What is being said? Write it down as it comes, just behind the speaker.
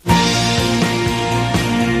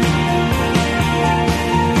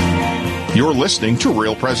You're listening to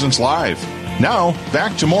Real Presence Live. Now,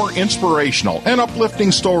 back to more inspirational and uplifting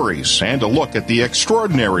stories and a look at the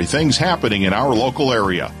extraordinary things happening in our local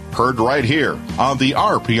area. Heard right here on the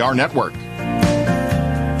RPR Network.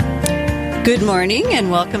 Good morning and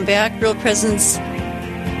welcome back, Real Presence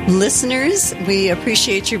listeners. We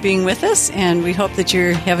appreciate you being with us and we hope that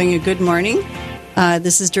you're having a good morning.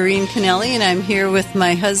 This is Doreen Kennelly and I'm here with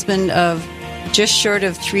my husband of just short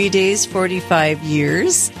of 3 days, 45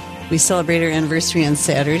 years. We celebrate our anniversary on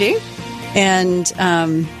Saturday. And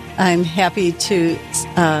I'm happy to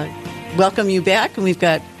welcome you back. And we've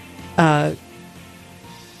got,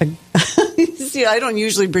 see, I don't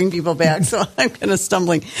usually bring people back, so I'm kind of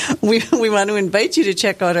stumbling. We want to invite you to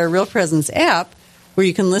check out our Real Presence app, where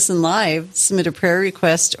you can listen live, submit a prayer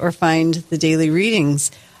request, or find the daily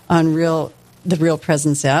readings on the Real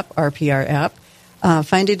Presence app, RPR app.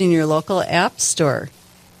 Find it in your local app store.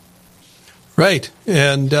 Right.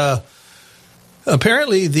 And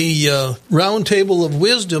apparently the Round Table of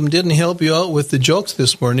Wisdom didn't help you out with the jokes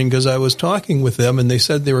this morning, because I was talking with them and they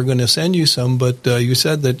said they were going to send you some, but you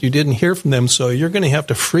said that you didn't hear from them, so you're going to have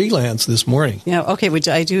to freelance this morning. Yeah, okay, which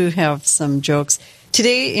I do have some jokes.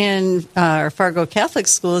 Today in our Fargo Catholic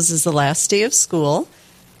schools is the last day of school,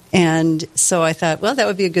 and so I thought, well, that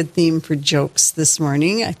would be a good theme for jokes this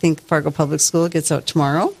morning. I think Fargo Public School gets out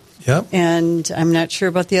tomorrow. Yep. And I'm not sure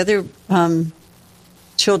about the other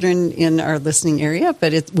children in our listening area,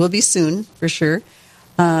 but it will be soon for sure.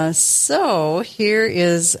 So here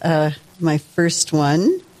is my first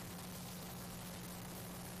one.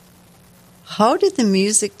 How did the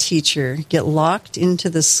music teacher get locked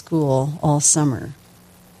into the school all summer?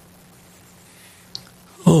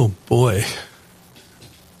 Oh, boy.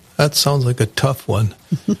 That sounds like a tough one.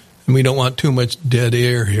 And we don't want too much dead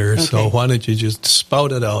air here, okay. So why don't you just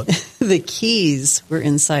spout it out? The keys were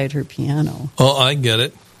inside her piano. Oh, I get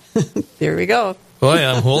it. There we go. Boy,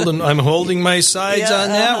 I'm holding my sides on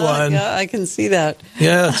that one. Yeah, I can see that.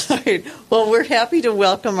 Yes. All right. Well, we're happy to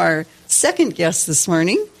welcome our second guest this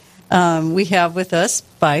morning. We have with us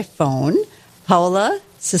by phone Paula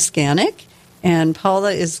Siskanik, and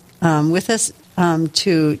Paula is with us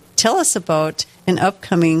to tell us about an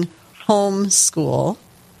upcoming homeschool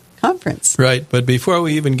conference. Right, but before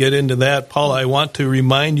we even get into that, Paula, I want to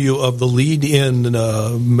remind you of the lead-in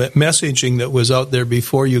messaging that was out there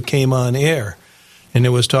before you came on air, and it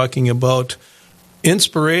was talking about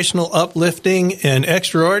inspirational, uplifting, and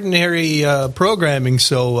extraordinary programming,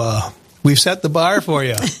 so we've set the bar for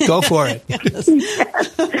you. Go for it.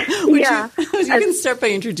 You can start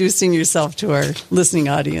by introducing yourself to our listening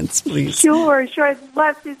audience, please. Sure. I'd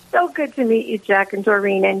love to. It's so good to meet you, Jack and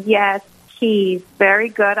Doreen. And yes, keys. Very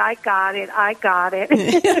good. I got it.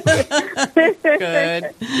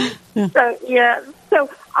 Good. So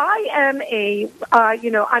I am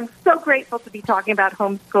I'm so grateful to be talking about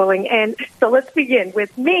homeschooling. And so let's begin.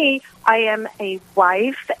 With me, I am a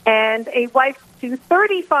wife, and a wife to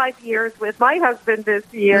 35 years with my husband this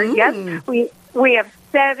year. Yes, we have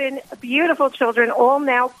 7 beautiful children, all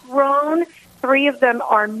now grown. 3 of them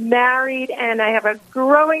are married, and I have a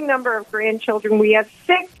growing number of grandchildren. We have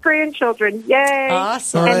 6 grandchildren. Yay.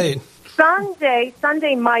 Awesome. Right.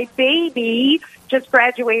 Sunday, my baby just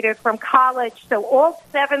graduated from college, so all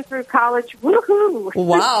 7 through college. Woohoo!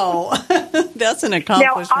 Wow. That's an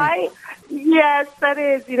accomplishment. Yes, that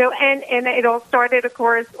is, and it all started, of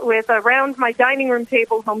course, with around my dining room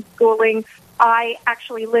table homeschooling. I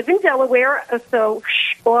actually live in Delaware, so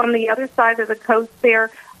on the other side of the coast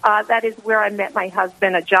there. That is where I met my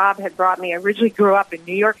husband. A job had brought me. I originally grew up in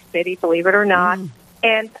New York City, believe it or not.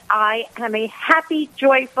 And I am a happy,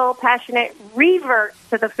 joyful, passionate revert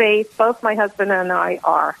to the faith. Both my husband and I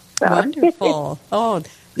are. So. Wonderful. Oh,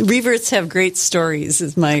 reverts have great stories,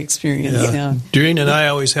 is my experience. Yeah. Doreen and I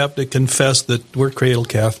always have to confess that we're cradle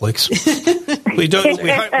Catholics. We don't.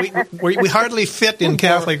 We hardly fit in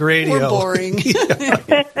Catholic radio. We're boring,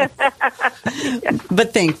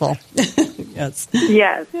 but thankful. Yes.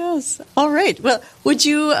 All right. Well, would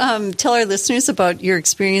you tell our listeners about your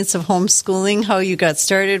experience of homeschooling, how you got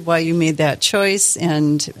started, why you made that choice,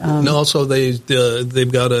 and also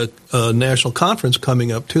they've got a national conference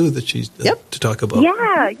coming up too that she's to talk about.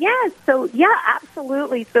 So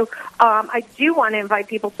absolutely. So I do want to invite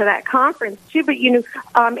people to that conference too. But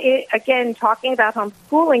again, talking about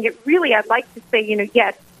homeschooling, I'd like to say,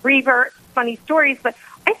 yes, revert, funny stories, but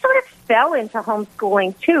I sort of fell into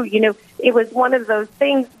homeschooling too. It was one of those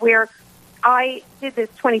things where I did this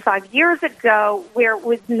 25 years ago, where it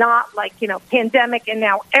was not like, pandemic, and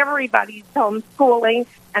now everybody's homeschooling.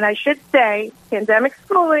 And I should say, pandemic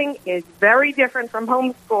schooling is very different from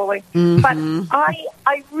homeschooling. Mm-hmm. But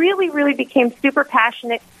I really, really became super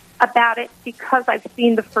passionate about it because I've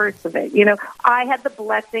seen the fruits of it. You know, I had the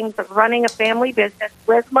blessings of running a family business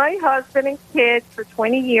with my husband and kids for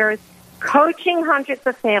 20 years, coaching hundreds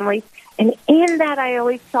of families. And in that, I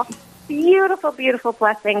always saw beautiful, beautiful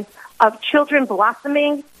blessings of children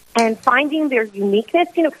blossoming and finding their uniqueness.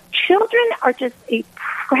 You know, children are just a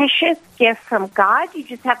precious gift from God. You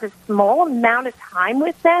just have this small amount of time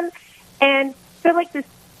with them, and they're like this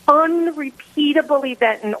unrepeatable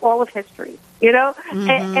event in all of history, you know?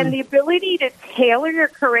 And the ability to tailor your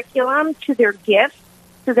curriculum to their gifts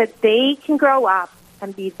so that they can grow up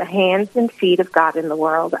and be the hands and feet of God in the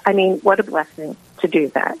world. I mean, what a blessing to do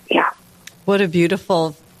that. Yeah. What a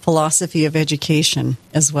beautiful philosophy of education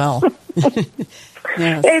as well.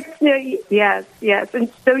 Yes. Yes.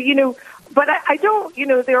 And so, you know, but I don't, you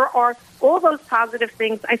know, there are all those positive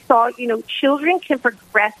things. I saw, you know, children can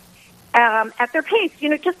progress at their pace, you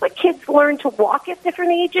know, just like kids learn to walk at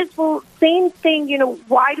different ages. Well, same thing, you know,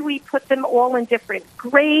 why do we put them all in different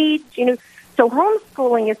grades? You know, so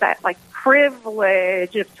homeschooling is that like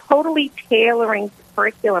privilege of totally tailoring the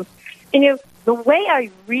curriculum. And, you know, the way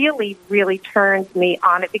I really, really turned me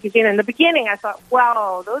on it, because, you know, in the beginning I thought,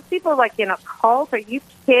 wow, those people are like in a cult. Are you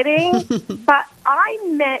kidding? But I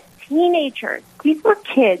met teenagers. These were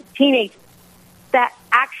kids, teenagers, that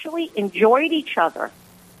actually enjoyed each other,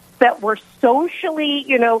 that were socially,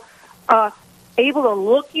 you know, able to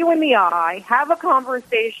look you in the eye, have a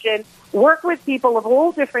conversation, work with people of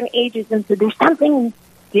all different ages. And so there's something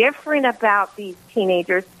different about these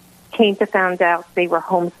teenagers. Came to find out they were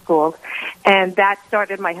homeschooled. And that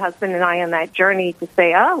started my husband and I on that journey to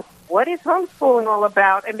say, oh, what is homeschooling all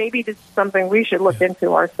about? And maybe this is something we should look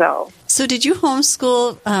into ourselves. So did you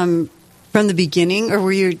homeschool from the beginning, or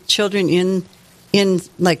were your children in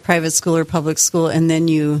like private school or public school, and then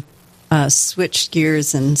you switched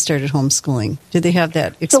gears and started homeschooling? Did they have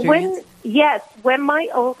that experience? When my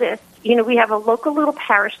oldest, you know, we have a local little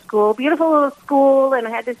parish school, beautiful little school, and I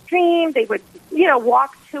had this dream. They would, you know,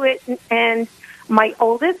 walk to it, and my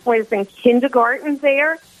oldest was in kindergarten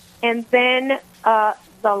there, and then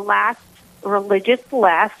the last religious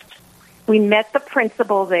left. We met the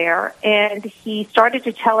principal there, and he started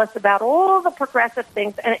to tell us about all the progressive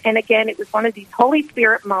things. And again, it was one of these Holy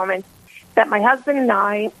Spirit moments that my husband and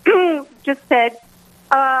I just said,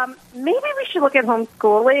 maybe we should look at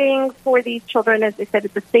homeschooling for these children. As I said,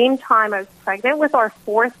 at the same time, I was pregnant with our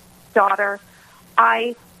fourth daughter.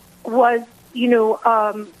 I was, you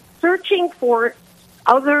know, searching for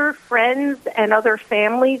other friends and other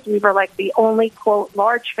families. We were like the only, quote,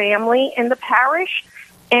 large family in the parish.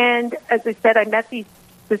 And as I said, I met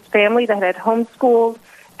this family that had homeschooled.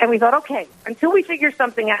 And we thought, okay, until we figure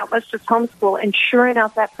something out, let's just homeschool. And sure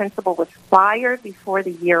enough, that principal was fired before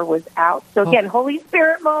the year was out. So again, Holy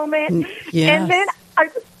Spirit moment. Yes. And then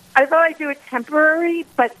I thought I'd do it temporary,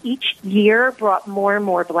 but each year brought more and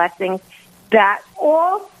more blessings. That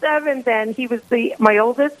all seven then, my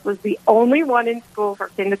oldest was the only one in school for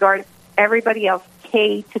kindergarten. Everybody else,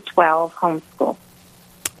 K to 12, homeschool.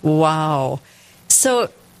 Wow. So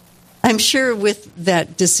I'm sure with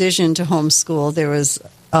that decision to homeschool, there was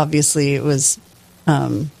obviously it was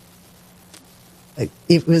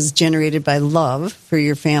generated by love for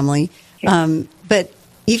your family. But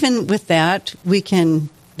even with that,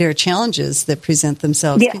 there are challenges that present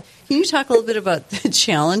themselves. Yeah. Can you talk a little bit about the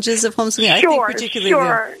challenges of homeschooling? I think particularly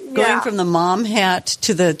going from the mom hat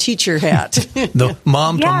to the teacher hat. The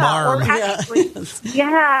mom to marm. To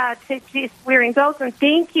wearing those. And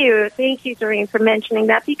thank you, Doreen, for mentioning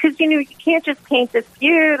that, because, you know, you can't just paint this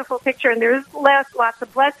beautiful picture and there's lots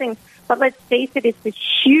of blessings, but let's face it, it's a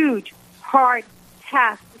huge, hard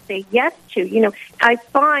task to say yes to. You know, I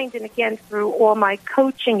find, and again, through all my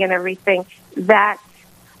coaching and everything, that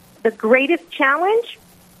the greatest challenge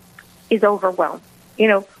is overwhelm. You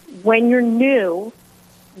know, when you're new,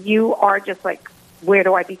 you are just like, where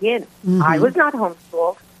do I begin? Mm-hmm. I was not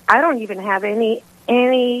homeschooled. I don't even have any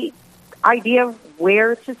idea of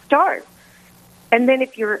where to start. And then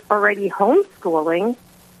if you're already homeschooling,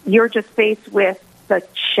 you're just faced with the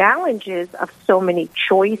challenges of so many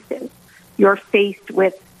choices. You're faced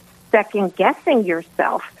with second-guessing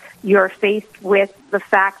yourself. You're faced with the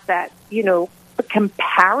fact that, you know, a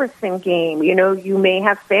comparison game. You know, you may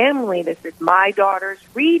have family that says, my daughter's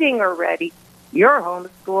reading already. You're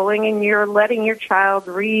homeschooling and you're letting your child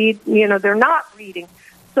read. You know, they're not reading.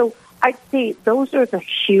 So I'd say those are the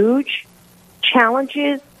huge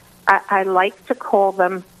challenges. I like to call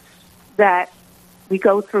them that we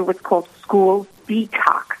go through what's called school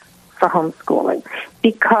detox for homeschooling,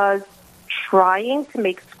 because trying to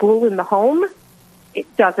make school in the home,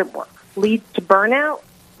 it doesn't work. Leads to burnout,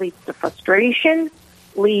 leads to frustration,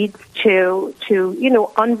 leads to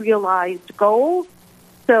unrealized goals.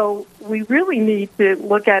 So we really need to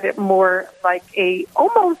look at it more like a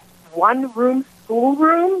almost one-room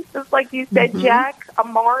schoolroom, just like you said, Jack, a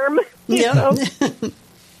MARM. You know?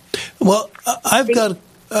 Well, I've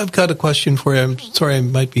got a question for you. I'm sorry I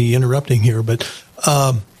might be interrupting here, but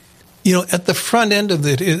at the front end of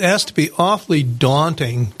it has to be awfully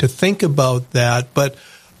daunting to think about that. But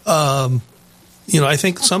I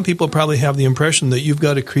think some people probably have the impression that you've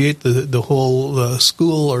got to create the whole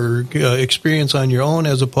school or experience on your own,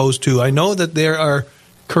 as opposed to, I know that there are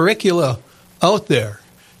curricula out there,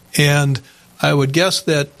 and I would guess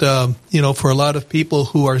that for a lot of people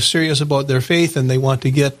who are serious about their faith and they want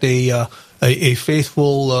to get a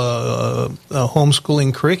faithful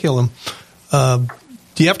homeschooling curriculum,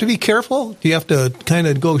 do you have to be careful? Do you have to kind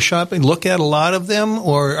of go shopping, look at a lot of them,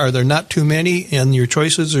 or are there not too many and your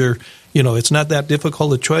choices are, it's not that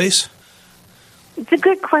difficult a choice? It's a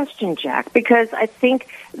good question, Jack, because I think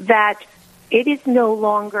that it is no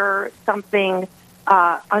longer something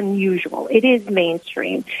unusual. It is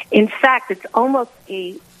mainstream. In fact, it's almost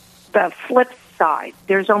the flip side.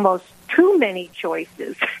 There's almost too many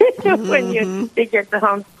choices when you get to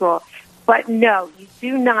homeschool. But no, you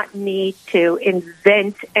do not need to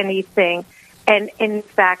invent anything. And in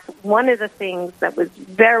fact, one of the things that was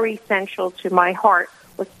very central to my heart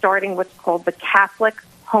was starting what's called the Catholic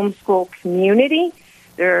Homeschool Community.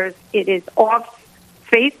 It is off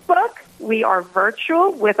Facebook. We are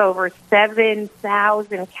virtual with over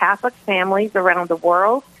 7,000 Catholic families around the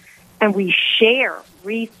world, and we share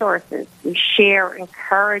resources. We share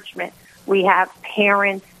encouragement. We have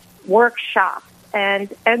parent workshops,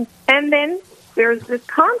 and then there's this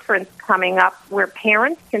conference coming up where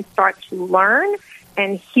parents can start to learn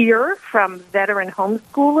and hear from veteran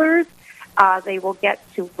homeschoolers. They will get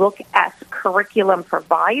to look at curriculum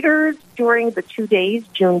providers during the 2 days,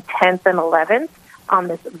 June 10th and 11th, on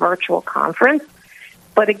this virtual conference.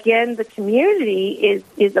 But again, the community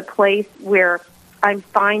is a place where I'm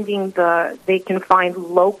finding they can find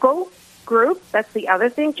local groups. That's the other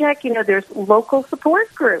thing, Jack. There's local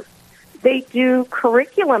support groups. They do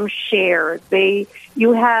curriculum shares.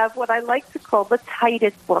 You have what I like to call the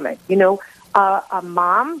tightest woman. A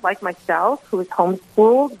mom like myself who is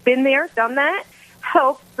homeschooled, been there, done that,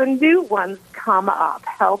 helps the new ones come up,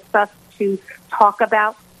 helps us to talk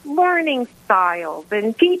about learning styles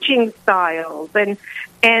and teaching styles. And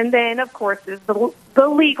then, of course, there's the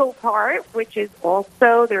legal part, which is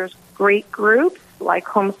also, there's great groups like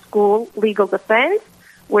Homeschool Legal Defense,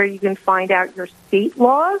 where you can find out your state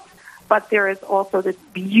laws. But there is also this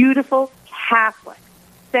beautiful Catholic,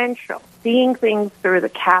 central, seeing things through the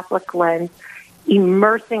Catholic lens,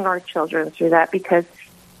 immersing our children through that, because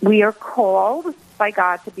we are called by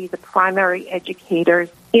God to be the primary educators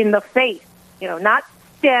in the faith. Not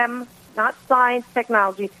STEM, not science,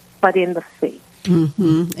 technology, but in the faith.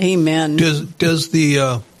 Mm-hmm. Amen. Does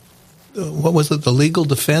the what was it? The Legal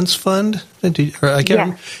Defense Fund? Do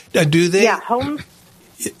they? Yeah,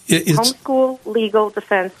 Homeschool Legal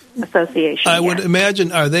Defense Association. I would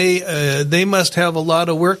imagine. Are they? They must have a lot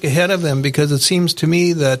of work ahead of them, because it seems to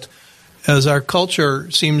me that as our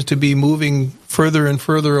culture seems to be moving further and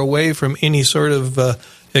further away from any sort of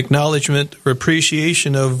acknowledgement or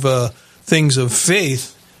appreciation of things of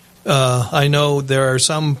faith. I know there are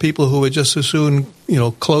some people who would just as soon,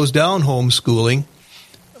 close down homeschooling,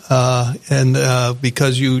 and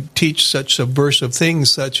because you teach such subversive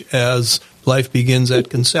things, such as life begins at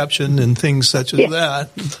conception and things such as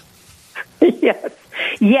that.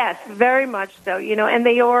 Yes, very much so. And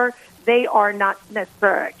they are not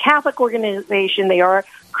necessarily a Catholic organization. They are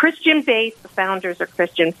Christian-based. The founders are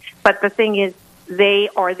Christians. But the thing is, they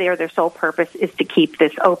are there. Their sole purpose is to keep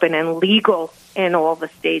this open and legal in all the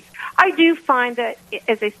states. I do find that,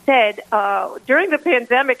 as I said, during the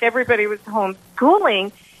pandemic, everybody was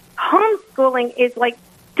homeschooling. Homeschooling is like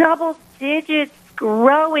double digits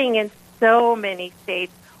growing in so many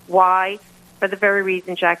states. Why? For the very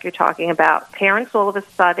reason, Jack, you're talking about. Parents all of a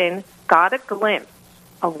sudden got a glimpse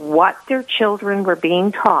of what their children were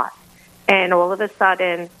being taught, and all of a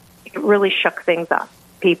sudden it really shook things up.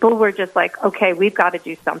 People were just like, okay, we've got to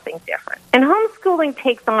do something different. And homeschooling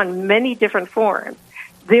takes on many different forms.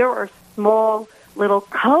 There are small little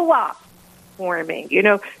co-ops forming.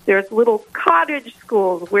 There's little cottage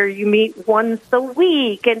schools where you meet once a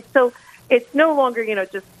week. And so it's no longer,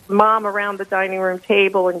 just mom around the dining room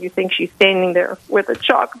table and you think she's standing there with a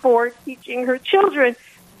chalkboard teaching her children.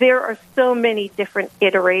 There are so many different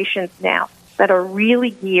iterations now that are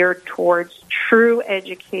really geared towards true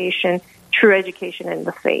education in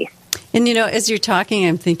the faith. And, as you're talking,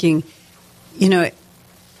 I'm thinking,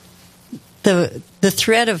 the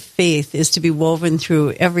thread of faith is to be woven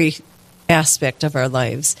through every aspect of our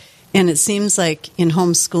lives. And it seems like in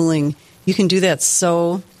homeschooling, you can do that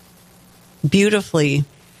so beautifully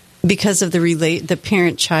because of the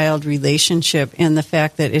parent-child relationship and the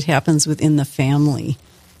fact that it happens within the family.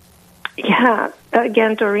 Yeah.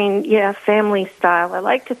 Again, Doreen, family style.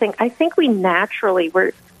 I think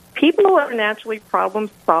people who are naturally problem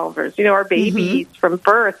solvers. Our babies from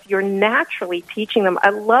birth, you're naturally teaching them. I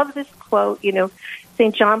love this quote,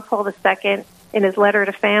 St. John Paul II in his letter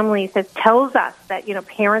to families tells us that,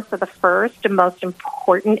 parents are the first and most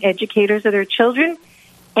important educators of their children,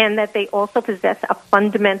 and that they also possess a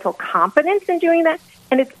fundamental competence in doing that.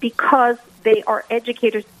 And it's because they are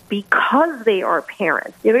educators because they are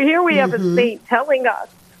parents. Here we have a saint telling us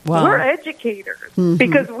we're educators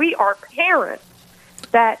because we are parents.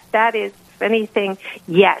 That is, if anything,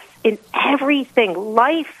 yes, in everything,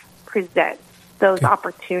 life presents those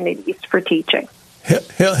opportunities for teaching.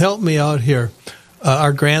 Help me out here.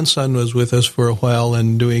 Our grandson was with us for a while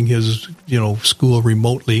and doing his, school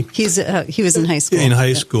remotely. He was in high school. In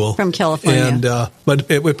high school, from California. And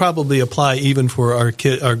but it would probably apply even for our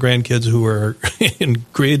grandkids who are in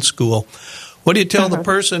grade school. What do you tell the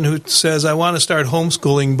person who says, "I want to start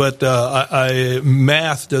homeschooling, but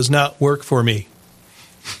math does not work for me"?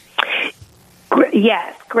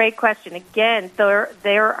 Yes, great question. Again,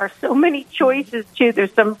 there are so many choices too.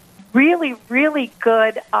 There's some really, really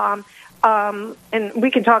good. And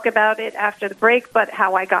we can talk about it after the break, but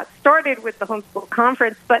how I got started with the homeschool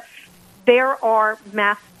conference. But there are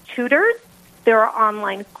math tutors, there are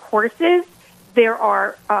online courses, there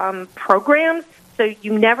are programs, so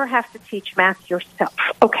you never have to teach math yourself,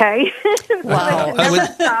 okay? Wow.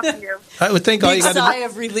 I would think all you got to sigh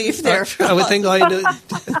of relief there. I would think all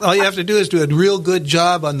you have to do is do a real good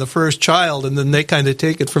job on the first child, and then they kind of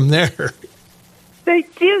take it from there. They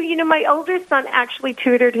do. My older son actually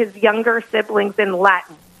tutored his younger siblings in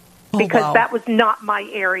Latin because that was not my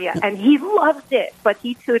area, and he loved it, but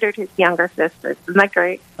he tutored his younger sisters. Isn't that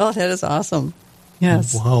great? Oh, that is awesome.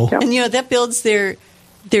 Yes. Wow. And, that builds their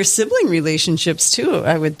sibling relationships, too,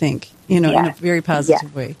 I would think, in a very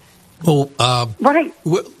positive way. Well, right.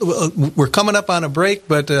 We're coming up on a break,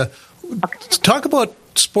 but talk about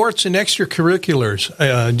sports and extracurriculars.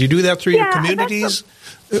 Do you do that through your communities?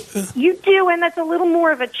 You do, and that's a little more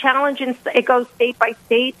of a challenge. And it goes state by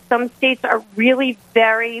state. Some states are really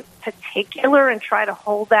very particular and try to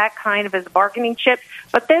hold that kind of as a bargaining chip.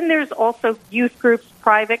 But then there's also youth groups,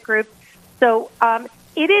 private groups. So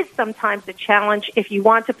it is sometimes a challenge if you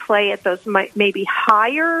want to play at those maybe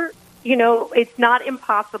higher. It's not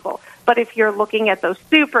impossible. But if you're looking at those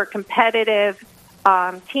super competitive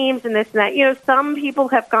teams and this and that, some people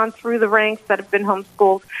have gone through the ranks that have been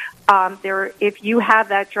homeschooled. If you have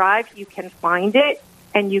that drive, you can find it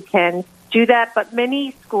and you can do that. But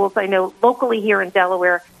many schools, I know locally here in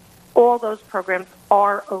Delaware, all those programs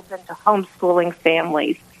are open to homeschooling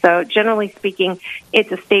families. So generally speaking,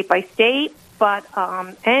 it's a state by state, but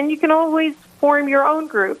and you can always form your own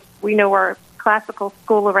groups. We know our classical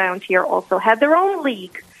school around here also had their own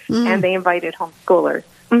league, and they invited homeschoolers.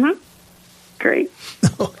 Great.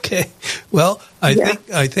 Okay. Well,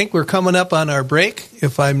 I think we're coming up on our break.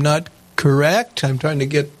 If I'm not correct, I'm trying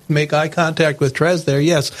to make eye contact with Trez there.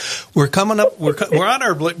 Yes, we're coming up. We're on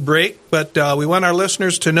our break, but we want our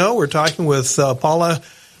listeners to know we're talking with Paula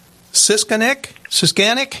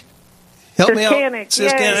Siskanik. Help me out.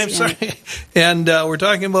 Siskanik. I'm sorry. And we're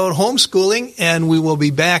talking about homeschooling, and we will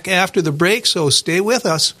be back after the break. So stay with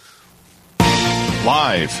us.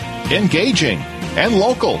 Live, engaging, and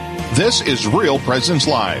local. This is Real Presence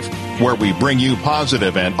Live, where we bring you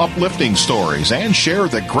positive and uplifting stories and share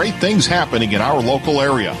the great things happening in our local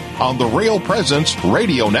area on the Real Presence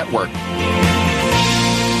Radio Network.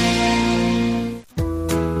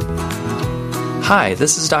 Hi,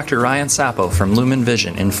 this is Dr. Ryan Sapo from Lumen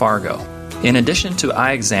Vision in Fargo. In addition to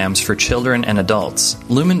eye exams for children and adults,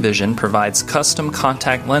 Lumen Vision provides custom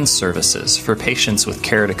contact lens services for patients with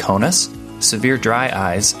keratoconus, severe dry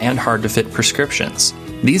eyes, and hard-to-fit prescriptions.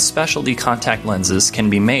 These specialty contact lenses can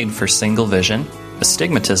be made for single vision,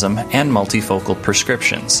 astigmatism, and multifocal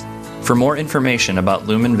prescriptions. For more information about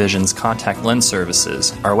Lumen Vision's contact lens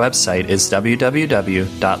services, our website is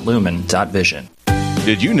www.lumen.vision.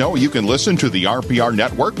 Did you know you can listen to the RPR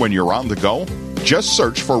network when you're on the go? Just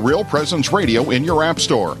search for Real Presence Radio in your app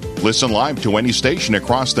store. Listen live to any station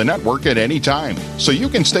across the network at any time, so you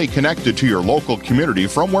can stay connected to your local community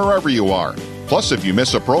from wherever you are. Plus, if you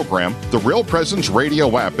miss a program, the Real Presence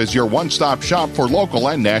Radio app is your one-stop shop for local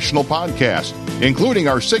and national podcasts, including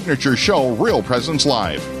our signature show, Real Presence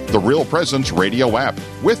Live. The Real Presence Radio app,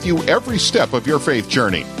 with you every step of your faith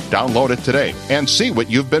journey. Download it today and see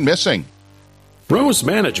what you've been missing. Rose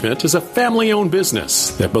Management is a family-owned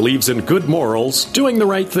business that believes in good morals, doing the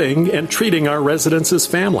right thing, and treating our residents as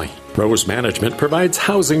family. Rose Management provides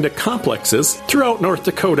housing to complexes throughout North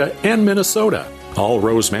Dakota and Minnesota. All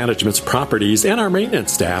Rose Management's properties and our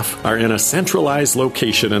maintenance staff are in a centralized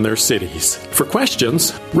location in their cities. For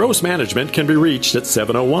questions, Rose Management can be reached at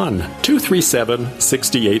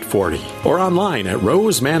 701-237-6840 or online at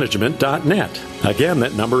rosemanagement.net. Again,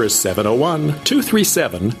 that number is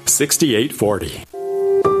 701-237-6840.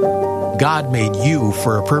 God made you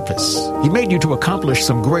for a purpose. He made you to accomplish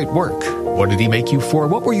some great work. What did He make you for?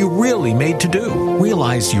 What were you really made to do?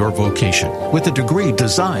 Realize your vocation with a degree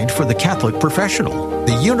designed for the Catholic professional.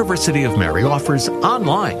 The University of Mary offers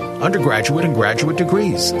online undergraduate and graduate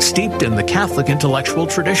degrees steeped in the Catholic intellectual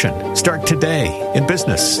tradition. Start today in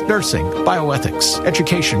business, nursing, bioethics,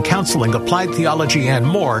 education, counseling, applied theology, and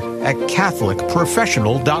more at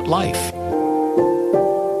catholicprofessional.life.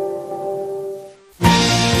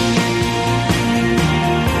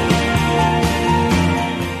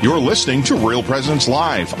 You're listening to Real Presence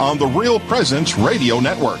Live on the Real Presence Radio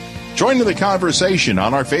Network. Join in the conversation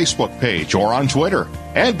on our Facebook page or on Twitter.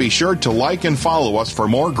 And be sure to like and follow us for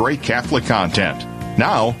more great Catholic content.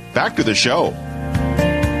 Now, back to the show.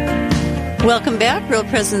 Welcome back, Real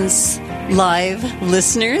Presence Live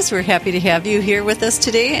listeners. We're happy to have you here with us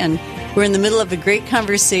today. And we're in the middle of a great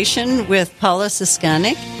conversation with Paula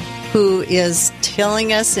Siskanik, who is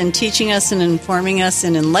telling us and teaching us and informing us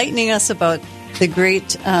and enlightening us about the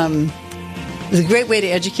great way to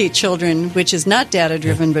educate children, which is not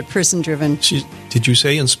data-driven but person-driven. Did you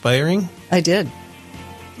say inspiring? I did.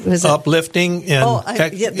 Was uplifting and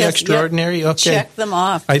extraordinary? Yep. Okay. Check them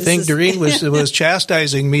off. I think Doreen was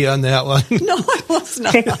chastising me on that one. No, I was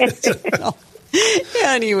not. No.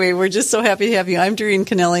 Anyway, we're just so happy to have you. I'm Doreen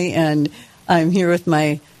Kennelly, and I'm here with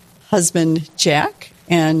my husband, Jack.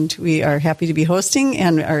 And we are happy to be hosting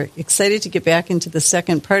and are excited to get back into the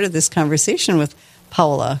second part of this conversation with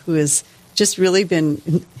Paula, who has just really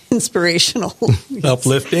been inspirational.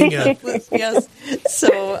 Uplifting. Yeah. Yes.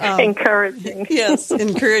 So encouraging. Yes,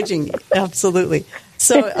 encouraging. Absolutely.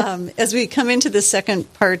 So as we come into the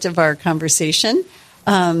second part of our conversation,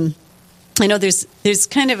 I know there's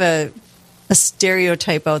kind of a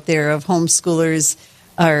stereotype out there of homeschoolers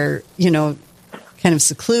are, kind of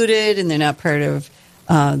secluded and they're not part of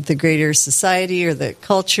the greater society or the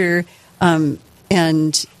culture. And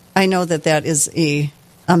I know that is a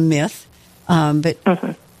myth. But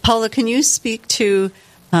Paula, can you speak to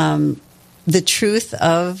the truth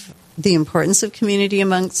of the importance of community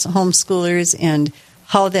amongst homeschoolers and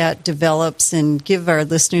how that develops, and give our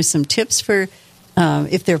listeners some tips for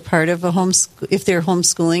if they're part of if they're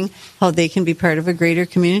homeschooling, how they can be part of a greater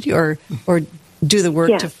community or do the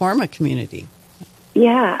work to form a community?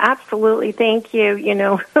 Yeah, absolutely. Thank you,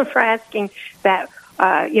 for asking that,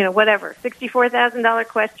 whatever, $64,000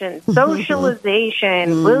 question.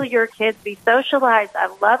 Socialization. Will your kids be socialized? I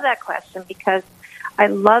love that question because I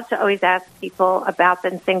love to always ask people about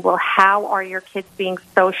them, saying, well, how are your kids being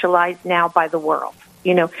socialized now by the world?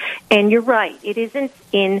 And you're right. It isn't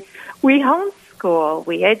we homeschool,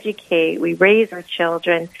 we educate, we raise our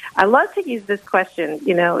children. I love to use this question.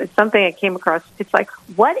 It's something I came across. It's like,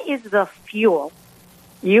 what is the fuel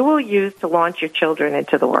you will use to launch your children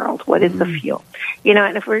into the world? What is the fuel?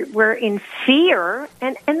 And if we're in fear,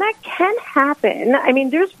 and that can happen. I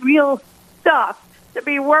mean, there's real stuff to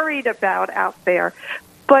be worried about out there.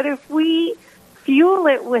 But if we fuel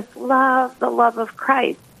it with love, the love of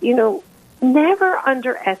Christ, never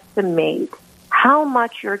underestimate how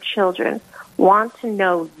much your children want to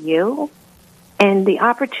know you and the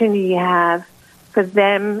opportunity you have for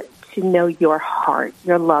them to know your heart,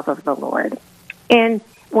 your love of the Lord. And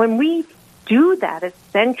when we do that, it's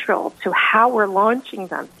central to how we're launching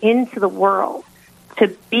them into the world to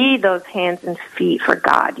be those hands and feet for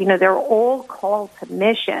God. They're all called to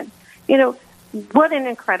mission. What an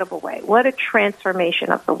incredible way. What a transformation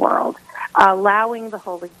of the world. Allowing the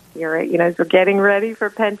Holy Spirit, as we're getting ready for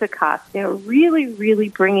Pentecost, really, really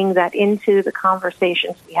bringing that into the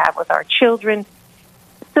conversations we have with our children.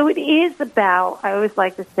 So it is about, I always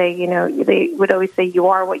like to say, they would always say, you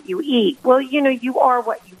are what you eat. Well, you are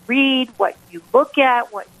what you read, what you look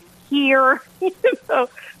at, what you hear. So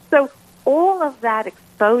all of that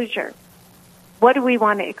exposure, what do we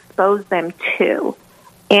want to expose them to?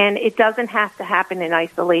 And it doesn't have to happen in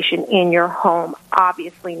isolation in your home.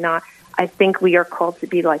 Obviously not. I think we are called to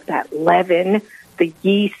be like that leaven, the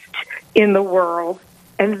yeast in the world.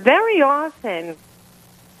 And very often,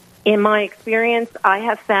 in my experience, I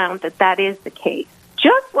have found that is the case.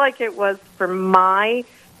 Just like it was for my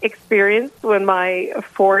experience when my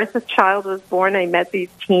fourth child was born. I met these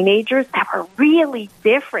teenagers that were really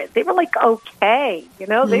different. They were like, okay,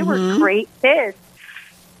 they were great kids.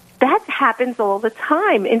 That happens all the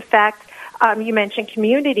time. In fact, you mentioned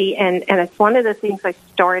community, and it's one of the things I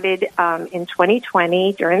started in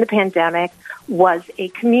 2020 during the pandemic was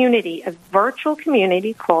a virtual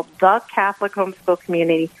community called the Catholic Homeschool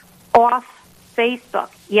Community off Facebook.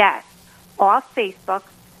 Yes, off Facebook,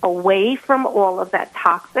 away from all of that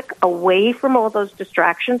toxic, away from all those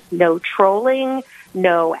distractions, no trolling,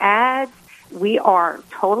 no ads. We are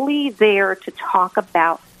totally there to talk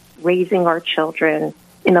about raising our children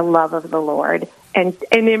in the love of the Lord, and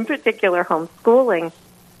in particular homeschooling.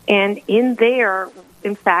 And in there,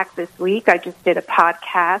 in fact, this week I just did a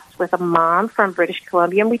podcast with a mom from British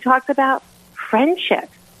Columbia, and we talked about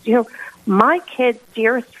friendships. My kids'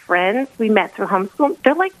 dearest friends we met through homeschool,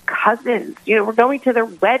 they're like cousins. We're going to their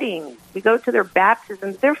weddings. We go to their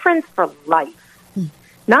baptisms. They're friends for life.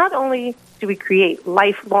 Not only do we create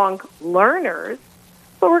lifelong learners,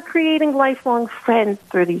 but we're creating lifelong friends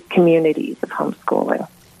through these communities of homeschooling.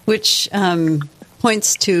 Which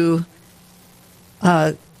points to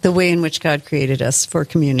the way in which God created us for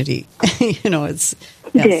community.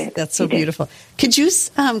 That's so beautiful. Could you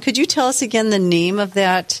tell us again the name of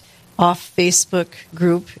that off Facebook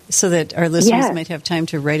group so that our listeners might have time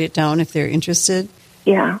to write it down if they're interested?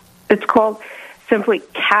 Yeah. It's called simply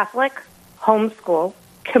Catholic Homeschool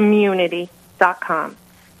Community.com.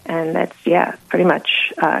 And that's, pretty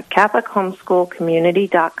much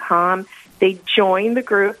CatholicHomeschoolCommunity.com. They join the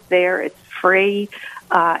group there. It's free.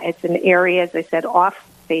 It's an area, as I said, off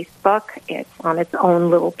Facebook. It's on its own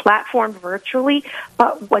little platform virtually.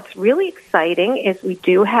 But what's really exciting is we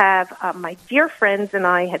do have my dear friends and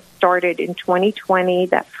I had started in 2020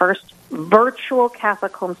 that first virtual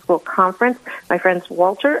Catholic Homeschool Conference. My friends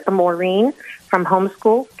Walter and Maureen from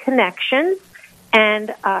Homeschool Connections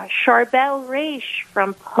and Charbel Raish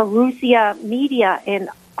from Perusia Media in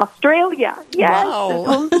Australia. Yes, wow.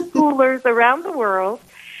 Homeschoolers around the world.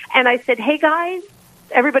 And I said, hey, guys,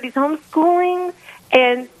 everybody's homeschooling.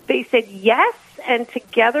 And they said yes, and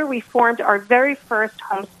together we formed our very first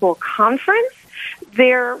homeschool conference.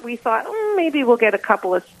 There we thought, maybe we'll get a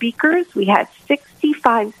couple of speakers. We had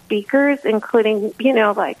 65 speakers, including,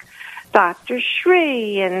 like Dr.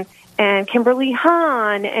 Shri and Kimberly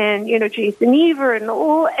Hahn and, Jason Ever, and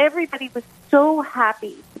everybody was so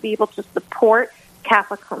happy to be able to support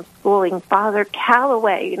Catholic homeschooling. Father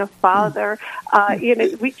Calloway, Father,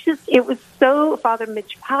 it was so, Father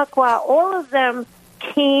Mitch Pacwa, all of them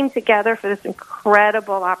came together for this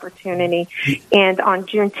incredible opportunity. And on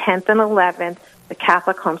June 10th and 11th, the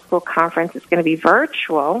Catholic Homeschool Conference is going to be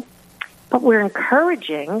virtual, but we're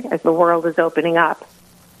encouraging, as the world is opening up,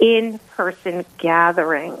 in-person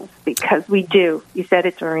gatherings, because we do. You said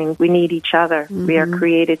it, Doreen. We need each other. Mm-hmm. We are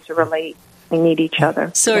created to relate. We need each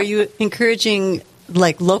other. So are you encouraging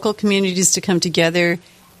local communities to come together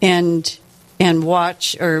and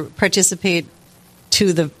watch or participate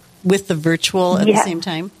with the virtual at the same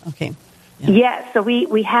time? Okay. Yeah. Yes, so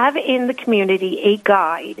we have in the community a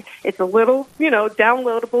guide. It's a little,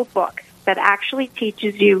 downloadable book that actually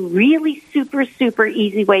teaches you really super, super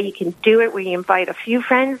easy way you can do it, where you invite a few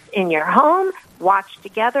friends in your home, watch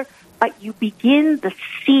together, but you begin the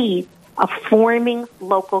seed of forming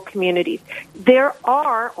local communities. There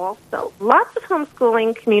are also lots of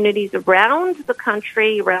homeschooling communities around the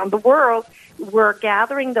country, around the world. We're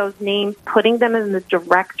gathering those names, putting them in the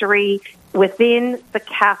directory within the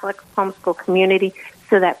Catholic homeschool community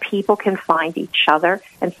so that people can find each other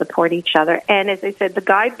and support each other. And as I said, the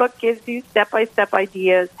guidebook gives you step-by-step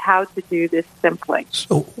ideas how to do this simply.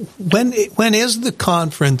 So when is the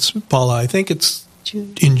conference, Paula? I think it's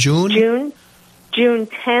in June? June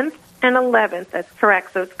 10th and 11th. That's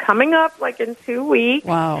correct. So it's coming up in 2 weeks.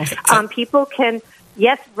 Wow. People can,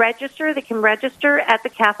 register. They can register at the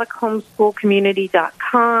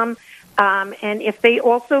CatholicHomeschoolCommunity.com. And if they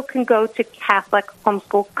also can go to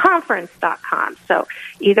CatholicHomeschoolConference.com. So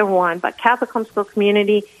either one. But Catholic Homeschool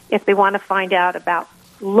Community, if they want to find out about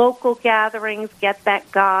local gatherings, get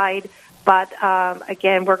that guide. But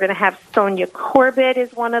again, we're going to have Sonia Corbett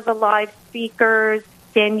as one of the live speakers.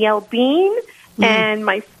 Danielle Bean and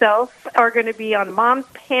myself are going to be on Mom's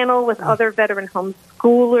panel with other veteran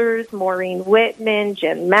homeschoolers, Maureen Whitman,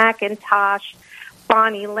 Jen McIntosh,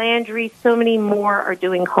 Bonnie Landry. So many more are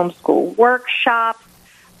doing homeschool workshops.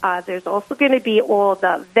 There's also going to be all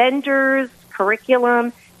the vendors,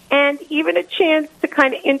 curriculum, and even a chance to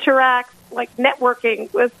kind of interact,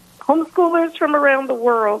 networking with homeschoolers from around the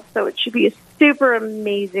world. So it should be a super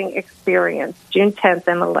amazing experience, June 10th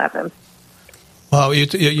and 11th. Wow,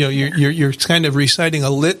 you're kind of reciting a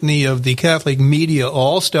litany of the Catholic media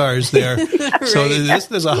all-stars there. Right. So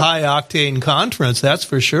this is a high-octane conference, that's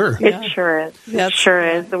for sure. It sure is. It sure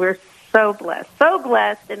is. We're so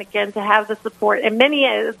blessed, and again, to have the support. And many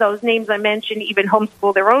of those names I mentioned even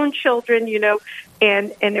homeschool their own children,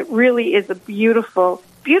 and it really is a beautiful,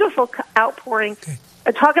 beautiful outpouring. Okay.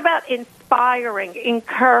 Talk about inspiring,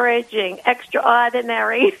 encouraging,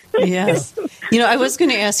 extraordinary. Yes. I was going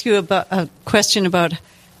to ask you about a question about,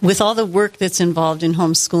 with all the work that's involved in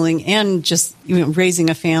homeschooling and just raising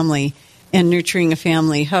a family and nurturing a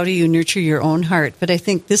family, how do you nurture your own heart? But I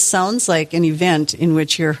think this sounds like an event in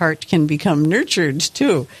which your heart can become nurtured,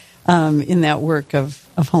 too, in that work of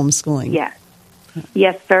homeschooling.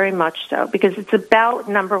 Yes, very much so, because it's about,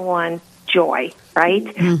 number one, joy, right?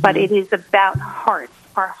 Mm-hmm. But it is about hearts,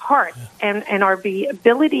 our hearts, and our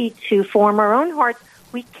ability to form our own hearts.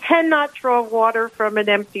 We cannot draw water from an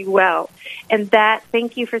empty well. And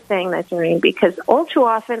thank you for saying that, Doreen, because all too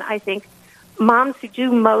often I think moms who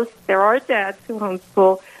do most, there are dads who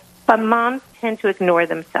homeschool, but moms tend to ignore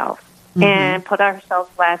themselves and put ourselves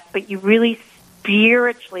last. But you really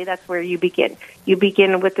spiritually, that's where you begin. You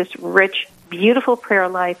begin with this rich, beautiful prayer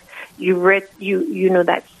life. You know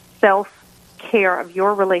that self-care of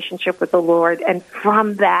your relationship with the Lord, and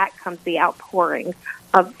from that comes the outpouring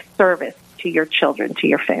of service to your children, to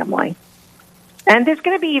your family. And there's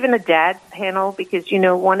going to be even a dad panel, because,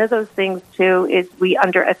 one of those things, too, is we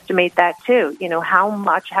underestimate that, too.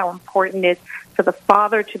 How important it is for the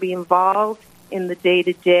father to be involved in the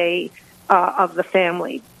day-to-day of the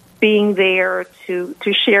family, being there to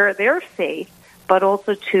share their faith, but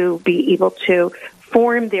also to be able to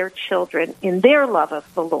form their children in their love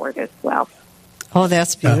of the Lord as well. Oh,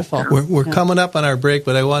 that's beautiful. We're coming up on our break,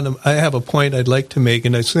 but I have a point I'd like to make,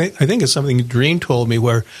 and I think it's something Doreen told me,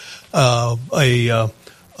 where a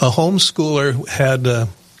homeschooler had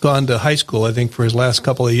gone to high school, I think, for his last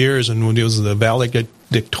couple of years, and when he was the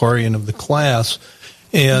valedictorian of the class,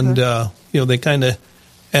 and they kind of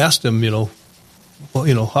asked him,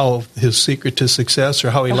 how his secret to success,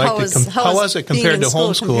 or how he liked it. How was it compared to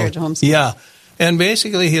homeschool? Yeah, and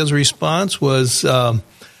basically his response was,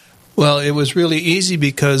 well, it was really easy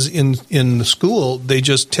because in the school they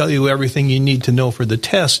just tell you everything you need to know for the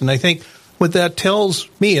test. And I think what that tells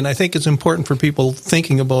me, and I think it's important for people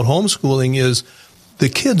thinking about homeschooling, is the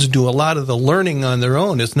kids do a lot of the learning on their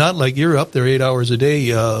own. It's not like you're up there 8 hours a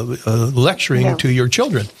day lecturing to your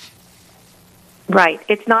children. Right.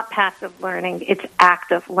 It's not passive learning. It's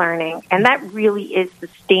active learning. And that really is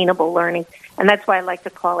sustainable learning. And that's why I like to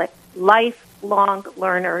call it lifelong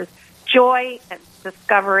learners. Joy and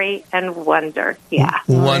discovery and wonder. Yeah.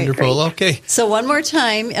 Wonderful. Right, okay. So one more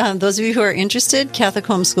time, those of you who are interested,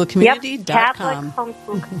 CatholicHomeschoolCommunity.com. Yep, Catholic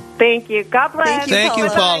Homeschool. Thank you. God bless. Thank you,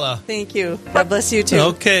 Paula. Thank you. God bless you, too.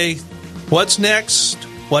 Okay. What's next?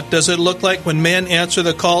 What does it look like when men answer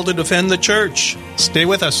the call to defend the church? Stay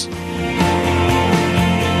with us.